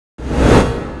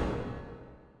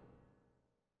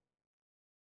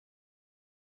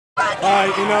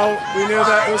You know, we knew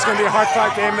that it was going to be a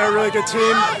hard-fought game. They're a really good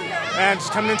team. And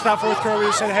just coming into that fourth quarter, we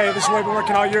just said, hey, this is what we've been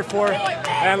working all year for,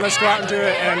 and let's go out and do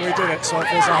it, and we did it, so it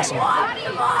feels awesome.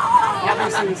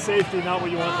 Obviously, the safety, not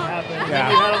what you want to happen. Yeah.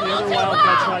 You had on the other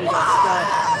wildcat try, you got stuck.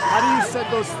 How do you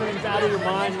set those things out of your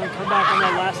mind and then come back on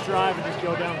that last drive and just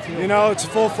go downfield? You know, it's a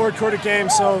full fourth-quarter game,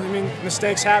 so, I mean,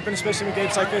 mistakes happen, especially in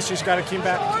games like this. You just got to come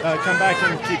back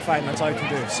and keep fighting. That's all you can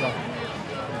do, so.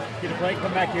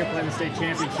 Come back here playing the state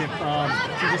championship.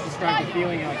 To just describe the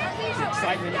feeling, like the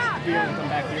excitement to be able to come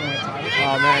back here when it's hard.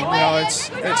 Oh man,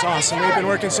 you know it's awesome. We've been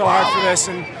working so hard for this,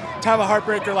 and to have a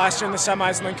heartbreaker last year in the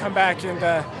semis and then come back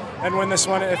and win this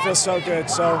one, it feels so good.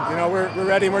 So you know we're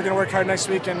ready. We're going to work hard next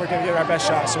week, and we're going to give our best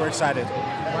shot. So we're excited.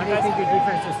 Why do you think your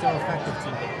defense is so effective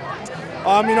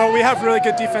too? You know we have really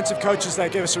good defensive coaches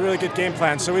that give us a really good game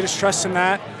plan. So we just trust in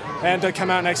that and to come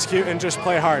out and execute and just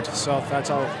play hard. So that's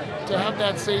all. To have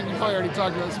that save, you probably already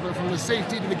talked about this, but from the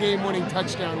safety to the game-winning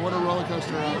touchdown, what a roller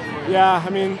coaster ride for you. Yeah, I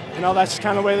mean, you know, that's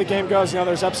kind of the way the game goes. You know,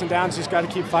 there's ups and downs. You just got to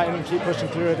keep fighting and keep pushing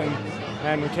through it,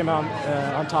 and we came out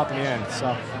on top in the end.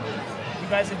 So. You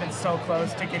guys have been so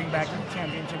close to getting back to the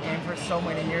championship game for so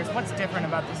many years. What's different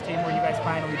about this team where you guys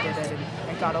finally did it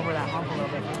and got over that hump a little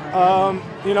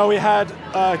bit? You know, we had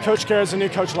Coach Kerr as a new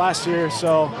coach last year,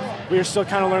 so we were still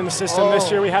kind of learning the system.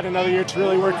 This year we had another year to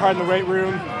really work hard in the weight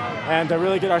room and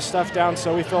really get our stuff down,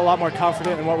 so we feel a lot more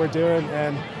confident in what we're doing,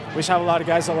 and we just have a lot of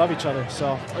guys that love each other.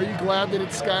 So. Are you glad that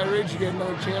it's Sky Ridge? You get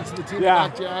another chance at the team to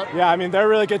knock you out? Yeah, I mean, they're a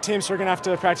really good team, so we're going to have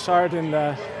to practice hard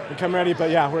and come ready, but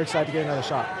yeah, we're excited to get another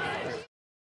shot.